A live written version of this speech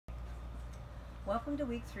Welcome to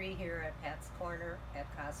week 3 here at Pat's Corner at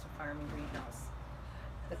Costa Farm and Greenhouse.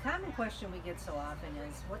 The common question we get so often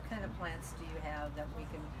is, what kind of plants do you have that we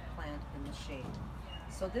can plant in the shade?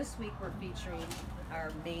 So this week we're featuring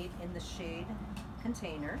our Made in the Shade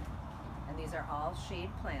container, and these are all shade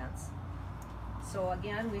plants. So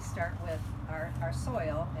again, we start with our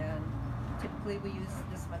soil, and typically we use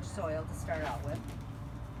this much soil to start out with.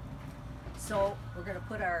 So we're going to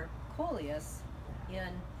put our coleus in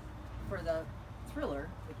for the thriller,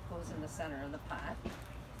 which goes in the center of the pot.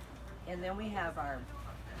 And then we have our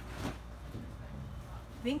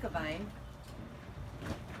vinca vine,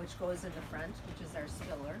 which goes in the front, which is our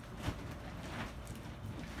spiller.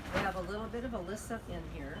 We have a little bit of alyssa in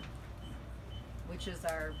here, which is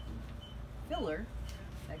our filler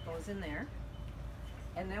that goes in there.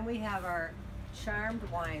 And then we have our charmed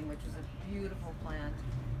wine, which is a beautiful plant,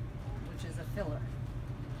 which is a filler.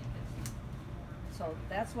 So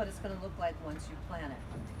that's what it's going to look like once you plant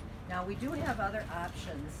it. Now we do have other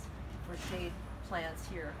options for shade plants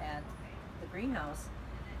here at the greenhouse,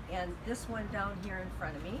 and this one down here in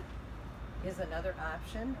front of me is another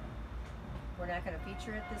option. We're not going to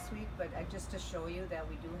feature it this week, but just to show you that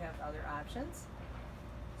we do have other options.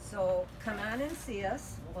 So come on and see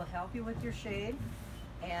us. We'll help you with your shade,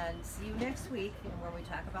 and see you next week when we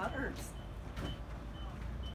talk about herbs.